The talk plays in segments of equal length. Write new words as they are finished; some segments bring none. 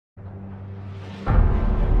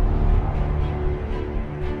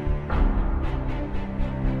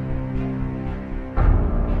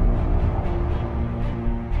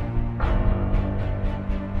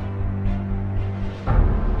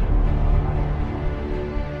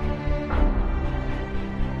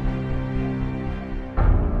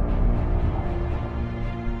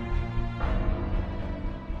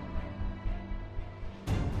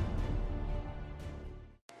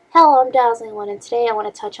Hello, I'm Dazzling One, and today I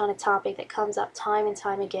want to touch on a topic that comes up time and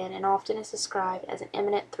time again and often is described as an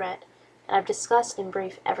imminent threat, and I've discussed in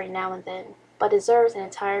brief every now and then, but deserves an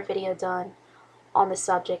entire video done on the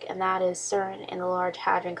subject, and that is CERN and the Large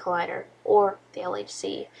Hadron Collider, or the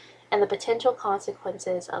LHC, and the potential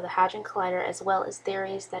consequences of the Hadron Collider as well as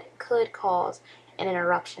theories that it could cause an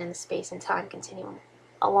interruption in the space and time continuum,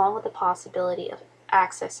 along with the possibility of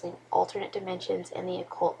accessing alternate dimensions and the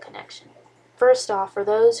occult connection. First off, for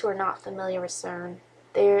those who are not familiar with CERN,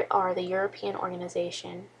 they are the European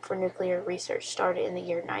Organization for Nuclear Research, started in the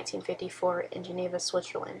year 1954 in Geneva,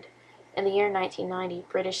 Switzerland. In the year 1990,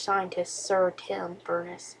 British scientist Sir Tim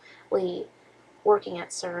Berners-Lee, working at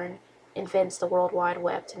CERN, invents the World Wide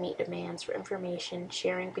Web to meet demands for information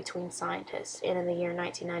sharing between scientists, and in the year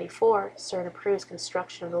 1994, CERN approves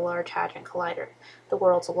construction of the Large Hadron Collider, the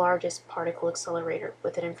world's largest particle accelerator,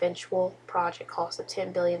 with an eventual project cost of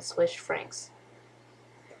 10 billion Swiss francs.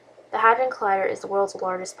 The Hadron Collider is the world's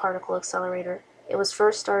largest particle accelerator. It was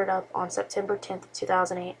first started up on September 10,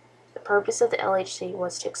 2008. The purpose of the LHC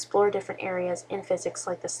was to explore different areas in physics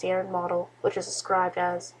like the Standard Model, which is described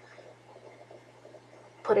as,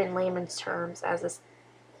 put in layman's terms, as this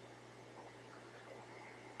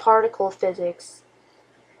particle physics.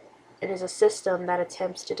 It is a system that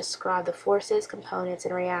attempts to describe the forces, components,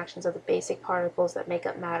 and reactions of the basic particles that make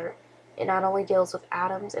up matter. It not only deals with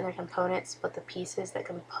atoms and their components, but the pieces that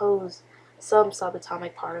compose some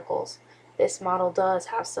subatomic particles. This model does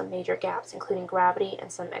have some major gaps, including gravity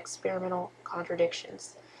and some experimental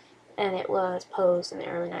contradictions, and it was posed in the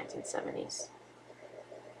early 1970s.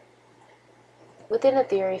 Within the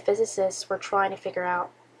theory, physicists were trying to figure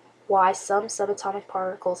out why some subatomic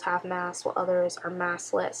particles have mass while others are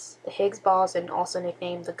massless. The Higgs boson, also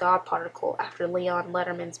nicknamed the God particle after Leon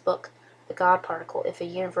Lederman's book, The God Particle, If the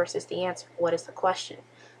Universe is the Answer, What is the Question?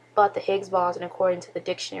 But the Higgs boson, according to the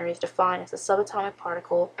dictionary, is defined as a subatomic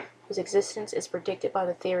particle whose existence is predicted by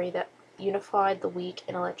the theory that unified the weak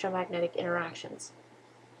in electromagnetic interactions.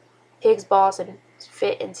 Higgs boson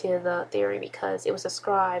fit into the theory because it was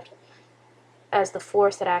described as the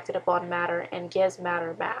force that acted upon matter and gives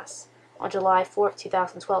matter mass. On July 4,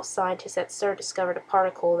 2012, scientists at CERN discovered a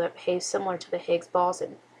particle that behaves similar to the Higgs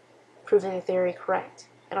boson, proving the theory correct.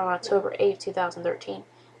 And on October 8, 2013,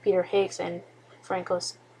 Peter Higgs and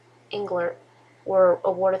Francois Englert were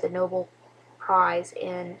awarded the Nobel Prize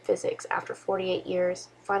in Physics after 48 years,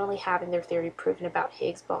 finally having their theory proven about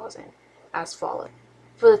Higgs boson as follows.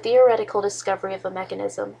 For the theoretical discovery of a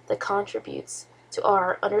mechanism that contributes to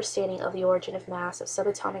our understanding of the origin of mass of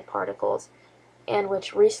subatomic particles, and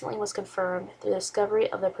which recently was confirmed through the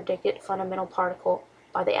discovery of the predicted fundamental particle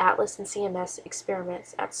by the ATLAS and CMS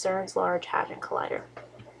experiments at CERN's Large Hadron Collider.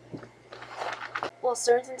 While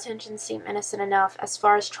CERN's intentions seem innocent enough as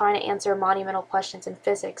far as trying to answer monumental questions in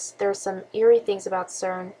physics, there are some eerie things about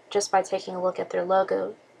CERN just by taking a look at their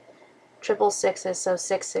logo. 666, so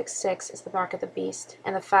 666 is the mark of the beast,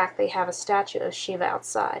 and the fact they have a statue of Shiva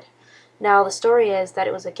outside. Now, the story is that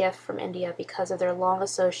it was a gift from India because of their long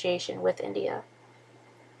association with India.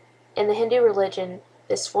 In the Hindu religion,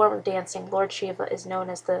 this form of dancing, Lord Shiva, is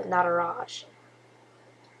known as the Nataraj,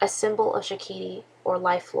 a symbol of Shakti, or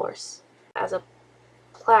life force. As a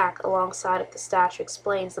plaque alongside of the statue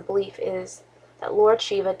explains, the belief is that Lord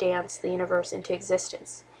Shiva danced the universe into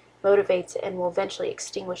existence, motivates it, and will eventually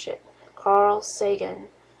extinguish it. Carl Sagan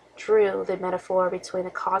drew the metaphor between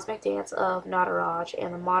the cosmic dance of Nataraj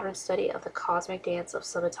and the modern study of the cosmic dance of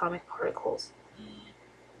subatomic particles.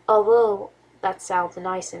 Although that sounds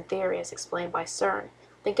nice in theory, as explained by CERN,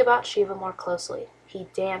 think about Shiva more closely. He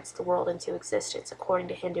danced the world into existence according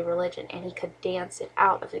to Hindu religion, and he could dance it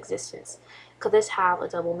out of existence. Could this have a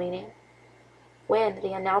double meaning? When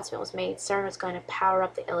the announcement was made CERN was going to power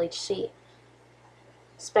up the LHC,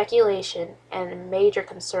 speculation and major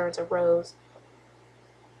concerns arose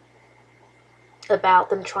about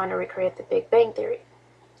them trying to recreate the Big Bang Theory,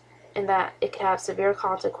 and that it could have severe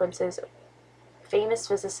consequences. Famous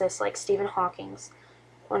physicists like Stephen Hawking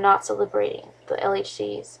were not celebrating the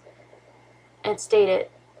LHCs and stated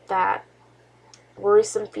that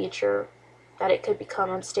worrisome feature that it could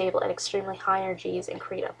become unstable at extremely high energies and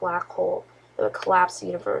create a black hole that would collapse the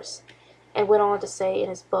universe, and went on to say in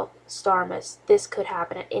his book, Star Mist, this could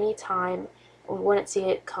happen at any time and we wouldn't see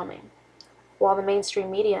it coming. While the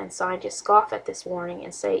mainstream media and scientists scoff at this warning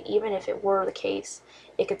and say even if it were the case,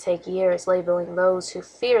 it could take years, labeling those who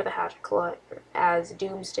fear the Hadron Collider as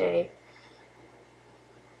doomsday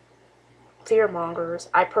fearmongers,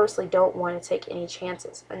 I personally don't want to take any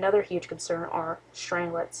chances. Another huge concern are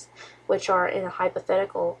stranglets, which are in a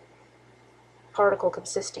hypothetical particle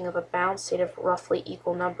consisting of a bound state of roughly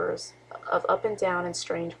equal numbers of up and down and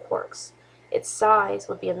strange quarks. Its size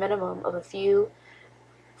would be a minimum of a few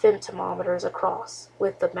femtometers across,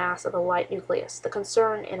 with the mass of a light nucleus. The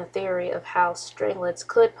concern in a theory of how stranglets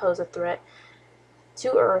could pose a threat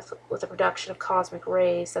to Earth with the production of cosmic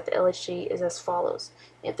rays that the LHC is as follows.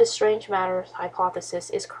 If the strange matter hypothesis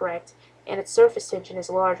is correct, and its surface tension is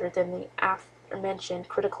larger than the aforementioned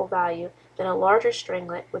critical value, then a larger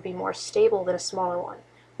stranglet would be more stable than a smaller one.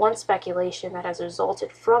 One speculation that has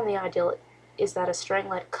resulted from the ideal is that a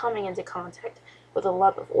stranglet coming into contact with a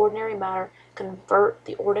lump of ordinary matter convert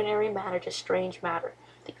the ordinary matter to strange matter.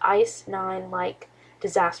 The Ice 9-like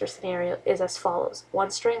disaster scenario is as follows. One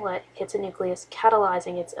stranglet hits a nucleus,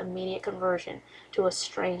 catalyzing its immediate conversion to a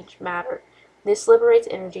strange matter. This liberates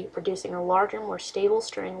energy, producing a larger, more stable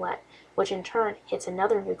stranglet, which in turn hits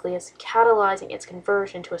another nucleus, catalyzing its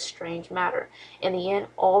conversion to a strange matter. In the end,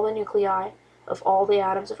 all the nuclei of all the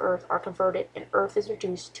atoms of Earth are converted, and Earth is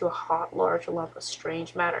reduced to a hot, large lump of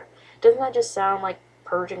strange matter. Doesn't that just sound like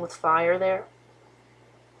purging with fire there?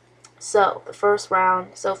 So, the first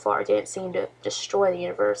round so far didn't seem to destroy the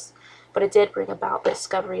universe, but it did bring about the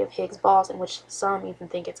discovery of Higgs boson, which some even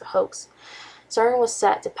think it's a hoax. CERN was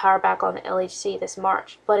set to power back on the LHC this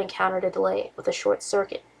March, but encountered a delay with a short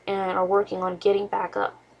circuit, and are working on getting back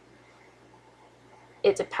up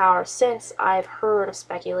it to power since I've heard of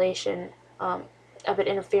speculation of it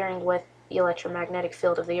interfering with the electromagnetic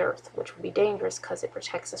field of the Earth, which would be dangerous because it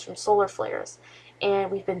protects us from solar flares. And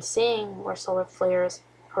we've been seeing more solar flares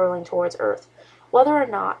hurling towards Earth. Whether or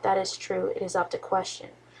not that is true, it is up to question.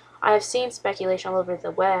 I have seen speculation all over the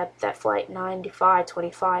web that Flight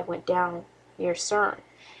 9525 went down near CERN.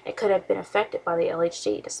 It could have been affected by the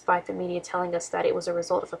LHC, despite the media telling us that it was a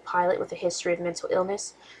result of a pilot with a history of mental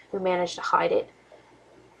illness who managed to hide it.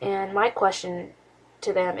 And my question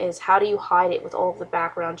to them is, how do you hide it with all of the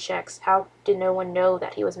background checks? How did no one know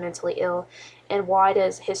that he was mentally ill? And why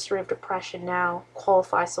does history of depression now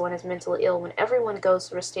qualify someone as mentally ill when everyone goes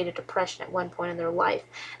through a state of depression at one point in their life?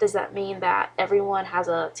 Does that mean that everyone has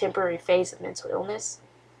a temporary phase of mental illness?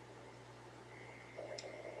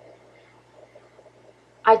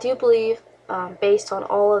 I do believe, based on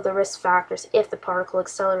all of the risk factors, if the particle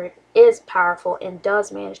accelerator is powerful and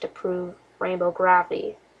does manage to prove rainbow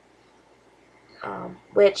gravity,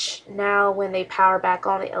 which now when they power back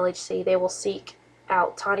on the LHC, they will seek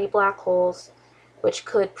out tiny black holes, which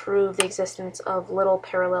could prove the existence of little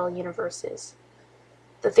parallel universes.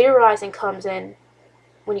 The theorizing comes in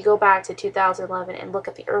when you go back to 2011 and look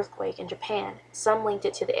at the earthquake in Japan. Some linked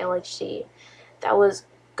it to the LHC that was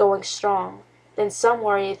going strong. Then some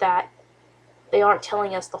worry that they aren't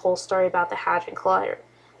telling us the whole story about the Hadron Collider,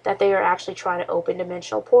 that they are actually trying to open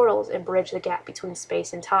dimensional portals and bridge the gap between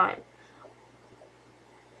space and time.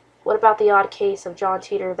 What about the odd case of John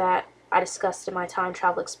Titor that I discussed in my Time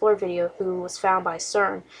Travel Explored video, who was found by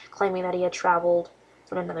CERN claiming that he had traveled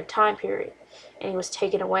from another time period, and he was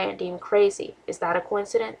taken away and deemed crazy? Is that a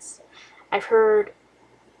coincidence? I've heard,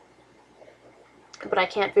 but I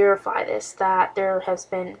can't verify this, that there has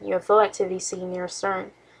been UFO activity seen near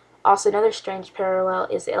CERN. Also, another strange parallel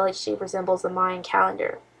is the LHC resembles the Mayan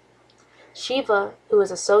calendar. Shiva, who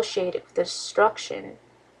is associated with destruction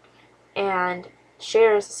and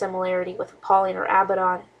shares a similarity with Apollyon or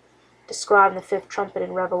Abaddon, described in the fifth trumpet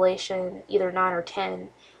in Revelation, either 9 or 10.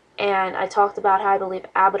 And I talked about how I believe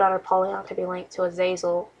Abaddon or Apollyon could be linked to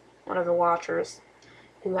Azazel, one of the Watchers,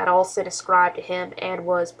 who had all sin ascribed to him and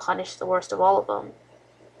was punished the worst of all of them.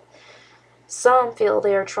 Some feel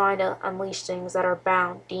they are trying to unleash things that are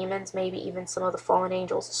bound, demons, maybe even some of the fallen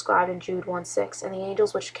angels described in Jude 1:6, and the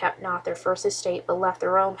angels which kept not their first estate, but left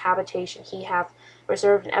their own habitation, he hath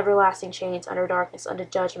reserved in everlasting chains under darkness, unto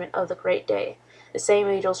judgment of the great day. The same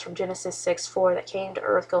angels from Genesis 6:4 that came to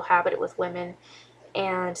earth cohabited with women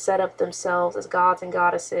and set up themselves as gods and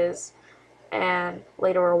goddesses, and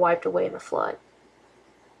later were wiped away in the flood.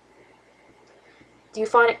 Do you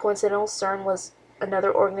find it coincidental CERN was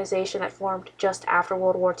another organization that formed just after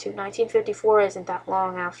World War II? 1954 isn't that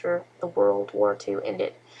long after the World War II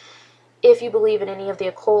ended. If you believe in any of the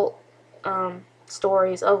occult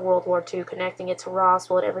stories of World War II, connecting it to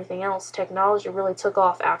Roswell and everything else, technology really took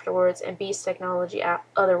off afterwards, and beast technology,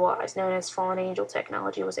 otherwise known as fallen angel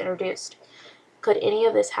technology, was introduced. Could any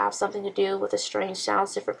of this have something to do with the strange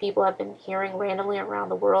sounds different people have been hearing randomly around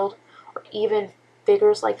the world, or even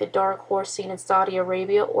figures like the dark horse seen in Saudi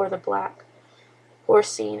Arabia or the black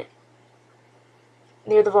horse seen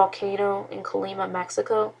near the volcano in Colima,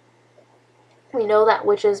 Mexico? We know that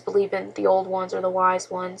witches believe in the old ones or the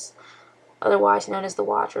wise ones, otherwise known as the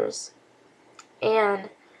Watchers. And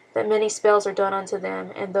that many spells are done unto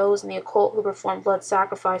them, and those in the occult who perform blood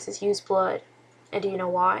sacrifices use blood. And do you know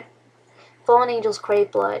why? Fallen angels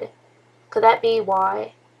crave blood. Could that be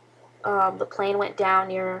why the plane went down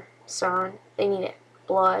near CERN? They needed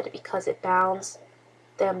blood because it bounds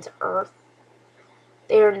them to Earth.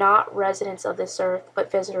 They are not residents of this earth,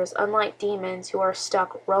 but visitors. Unlike demons who are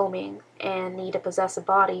stuck roaming and need to possess a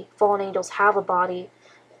body, fallen angels have a body,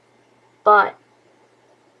 but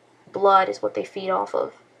blood is what they feed off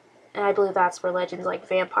of. And I believe that's where legends like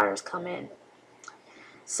vampires come in.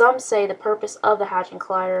 Some say the purpose of the Hadron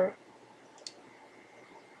Collider,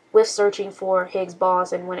 with searching for Higgs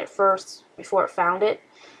boson before it found it,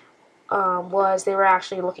 was they were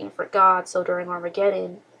actually looking for God. So during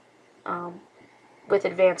Armageddon, with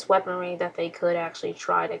advanced weaponry, that they could actually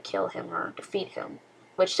try to kill him or defeat him,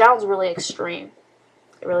 which sounds really extreme.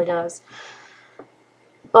 It really does.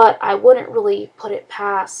 But I wouldn't really put it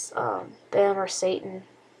past them or Satan.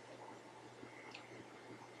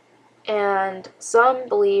 And some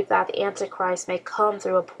believe that the antichrist may come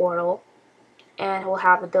through a portal and will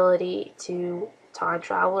have the ability to time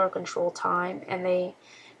travel or control time. And they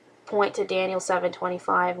point to Daniel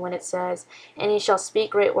 7:25 when it says, "And he shall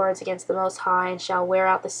speak great words against the Most High, and shall wear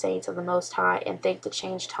out the saints of the Most High, and think to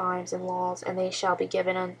change times and laws, and they shall be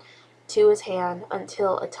given unto his hand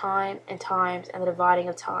until a time and times and the dividing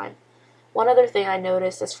of time." One other thing I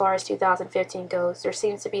noticed as far as 2015 goes, there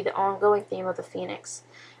seems to be the ongoing theme of the Phoenix.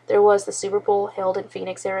 There was the Super Bowl held in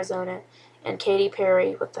Phoenix, Arizona, and Katy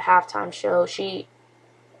Perry with the halftime show. She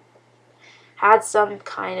had some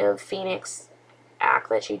kind of Phoenix act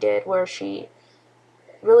that she did where she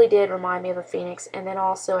really did remind me of a phoenix. And then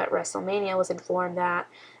also at WrestleMania was informed that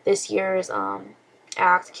this year's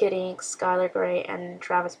act, Kid Ink, Skylar Grey, and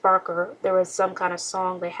Travis Barker, there was some kind of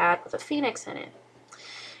song they had with a phoenix in it.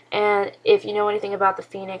 And if you know anything about the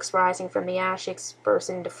phoenix rising from the ashes,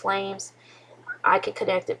 bursting into flames, I could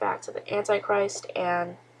connect it back to the Antichrist,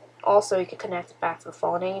 and also you could connect it back to the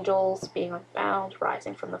fallen angels being unbound,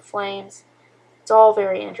 rising from the flames. It's all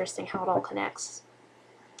very interesting how it all connects.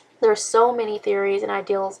 There are so many theories and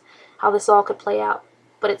ideals how this all could play out,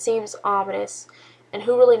 but it seems ominous, and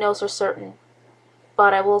who really knows for certain?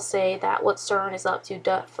 But I will say that what CERN is up to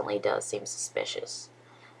definitely does seem suspicious.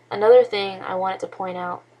 Another thing I wanted to point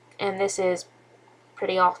out, and this is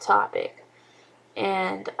pretty off topic,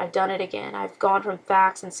 and I've done it again. I've gone from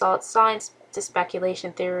facts and solid science to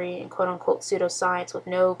speculation theory and quote-unquote pseudoscience with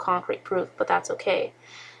no concrete proof, but that's okay.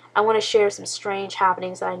 I want to share some strange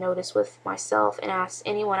happenings that I noticed with myself and ask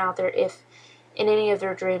anyone out there if in any of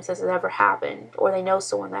their dreams this has ever happened, or they know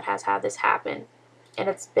someone that has had this happen. And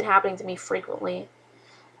it's been happening to me frequently.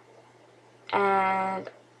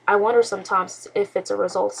 And I wonder sometimes if it's a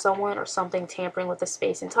result of someone or something tampering with the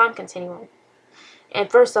space and time continuum.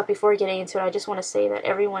 And first up, before getting into it, I just want to say that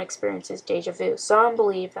everyone experiences deja vu. Some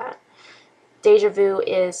believe that deja vu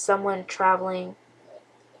is someone traveling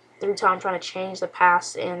through time trying to change the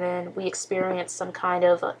past, and then we experience some kind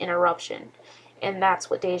of interruption. And that's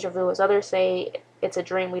what deja vu is. Others say it's a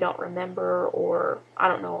dream we don't remember, or I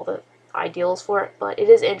don't know all the ideals for it, but it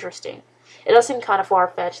is interesting. It does seem kind of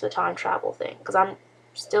far-fetched, the time travel thing, because I'm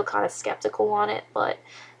still kind of skeptical on it, but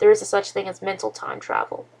there is a such thing as mental time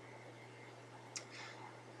travel.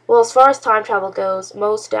 Well, as far as time travel goes,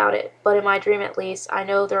 most doubt it, but in my dream at least, I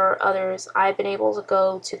know there are others. I've been able to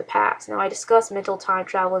go to the past. Now, I discussed mental time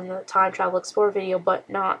travel in the Time Travel Explorer video, but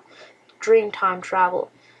not dream time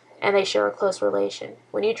travel, and they share a close relation.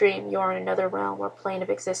 When you dream, you are in another realm or plane of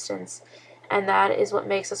existence, and that is what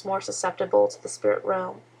makes us more susceptible to the spirit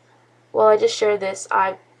realm. Well, I just shared this.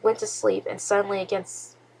 I went to sleep, and suddenly,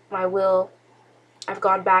 against my will, I've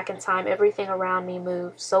gone back in time. Everything around me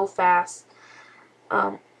moved so fast.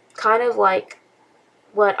 Kind of like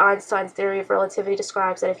what Einstein's theory of relativity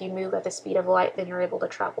describes, that if you move at the speed of light, then you're able to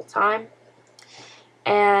travel time.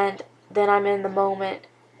 And then I'm in the moment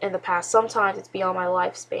in the past. Sometimes it's beyond my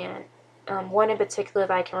lifespan. One in particular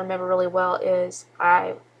that I can remember really well is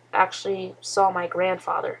I actually saw my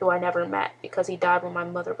grandfather, who I never met because he died when my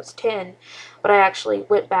mother was 10. But I actually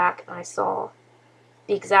went back and I saw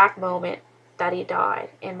the exact moment that he died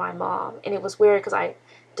in my mom. And it was weird because I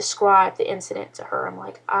described the incident to her. I'm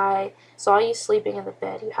like, I saw you sleeping in the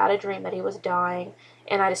bed. You had a dream that he was dying.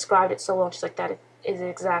 And I described it so well. She's like, that is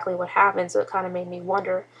exactly what happened. So it kind of made me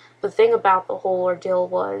wonder. The thing about the whole ordeal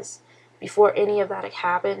was, before any of that had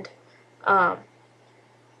happened,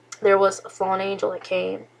 there was a fallen angel that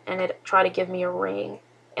came and it tried to give me a ring.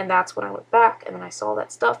 And that's when I went back and then I saw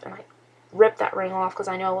that stuff and I ripped that ring off because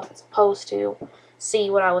I know I wasn't supposed to see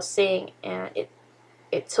what I was seeing, and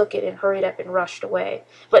it took it and hurried up and rushed away.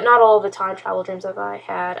 But not all of the time travel dreams that I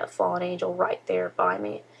had a fallen angel right there by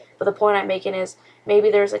me. But the point I'm making is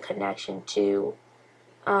maybe there's a connection to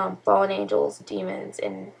fallen angels, demons,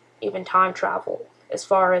 and even time travel as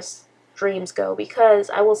far as dreams go.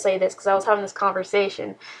 Because I will say this, because I was having this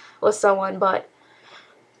conversation with someone, but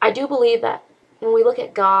I do believe that when we look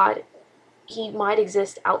at God, he might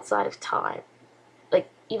exist outside of time.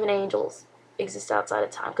 Like, even angels exist outside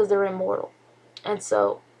of time because they're immortal. And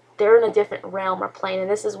so they're in a different realm or plane, and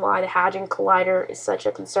this is why the Hadron Collider is such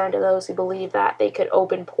a concern to those who believe that they could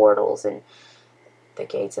open portals and the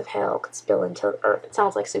gates of hell could spill into Earth. It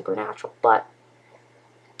sounds like supernatural, but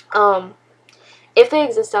if they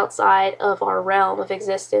exist outside of our realm of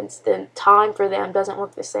existence, then time for them doesn't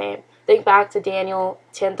work the same. Think back to Daniel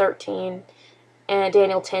 10:13 and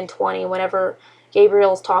Daniel 10:20, whenever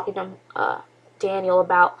Gabriel is talking to Daniel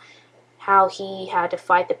about how he had to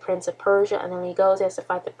fight the prince of Persia, and then when he goes, he has to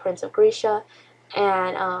fight the prince of Grecia,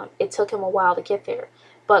 and it took him a while to get there.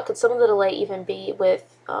 But could some of the delay even be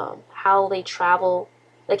with how they travel?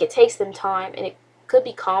 Like, it takes them time, and it could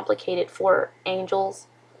be complicated for angels,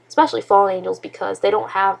 especially fallen angels, because they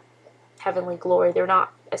don't have heavenly glory. They're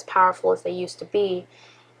not as powerful as they used to be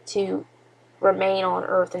to remain on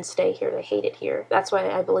earth and stay here. They hate it here. That's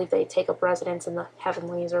why I believe they take up residence in the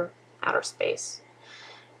heavenlies or outer space.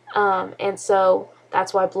 And so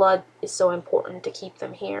that's why blood is so important to keep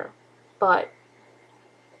them here. But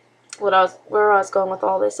where I was going with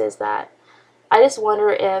all this is that I just wonder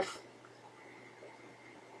if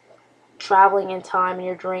traveling in time in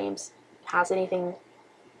your dreams has anything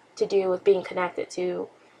to do with being connected to,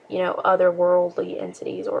 otherworldly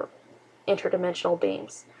entities or interdimensional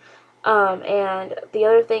beings. And the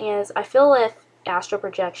other thing is, I feel if astral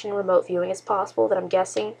projection, remote viewing is possible, that I'm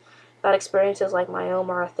guessing that experiences like my own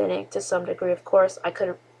are authentic to some degree. Of course,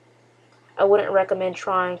 I wouldn't recommend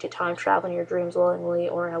trying to time travel in your dreams willingly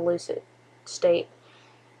or in a lucid state.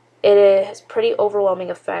 It has pretty overwhelming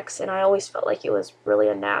effects, and I always felt like it was really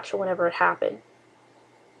unnatural whenever it happened.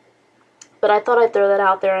 But I thought I'd throw that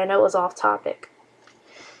out there. I know it was off topic.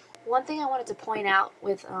 One thing I wanted to point out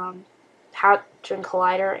with Hadron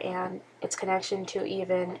Collider and its connection to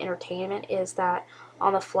even entertainment is that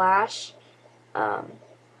on The Flash,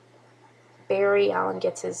 Barry Allen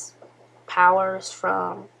gets his powers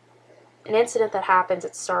from an incident that happens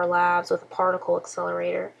at Star Labs with a particle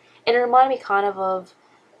accelerator. And it reminded me kind of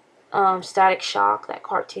Static Shock, that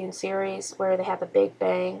cartoon series where they have the Big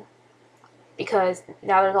Bang, because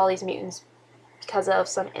now there's all these mutants because of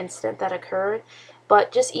some incident that occurred.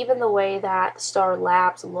 But just even the way that Star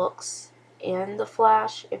Labs looks in The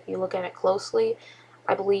Flash, if you look at it closely,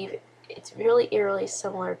 I believe it's really eerily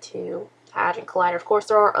similar to Hadron Collider. Of course,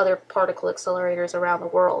 there are other particle accelerators around the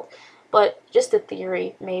world, but just a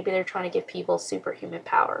theory, maybe they're trying to give people superhuman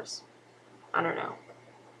powers. I don't know.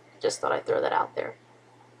 Just thought I'd throw that out there.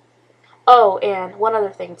 Oh, and one other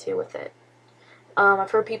thing too with it.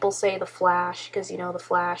 I've heard people say the Flash, because the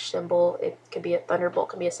Flash symbol, it could be a thunderbolt,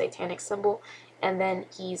 could be a satanic symbol, and then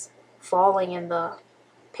he's falling in the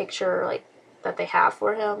picture like that they have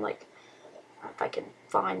for him. Like, if I can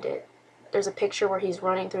find it, there's a picture where he's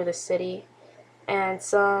running through the city, and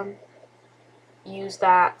some use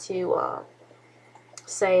that to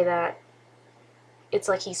say that it's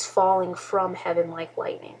like he's falling from heaven like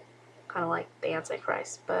lightning, kind of like the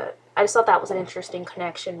Antichrist. But I just thought that was an interesting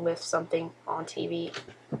connection with something on TV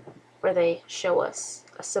where they show us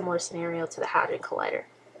a similar scenario to the Hadron Collider.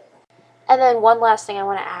 And then one last thing I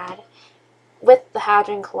want to add, with the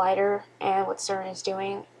Hadron Collider and what CERN is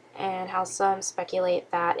doing, and how some speculate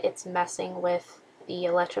that it's messing with the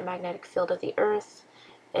electromagnetic field of the Earth,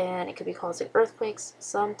 and it could be causing earthquakes.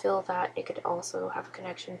 Some feel that it could also have a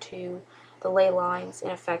connection to the ley lines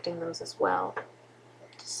and affecting those as well.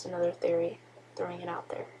 Just another theory, throwing it out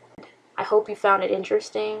there. I hope you found it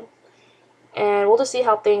interesting, and we'll just see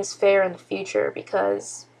how things fare in the future,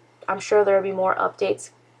 because I'm sure there will be more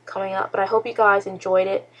updates coming up. But I hope you guys enjoyed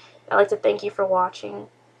it. I'd like to thank you for watching,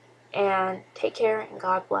 and take care, and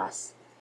God bless.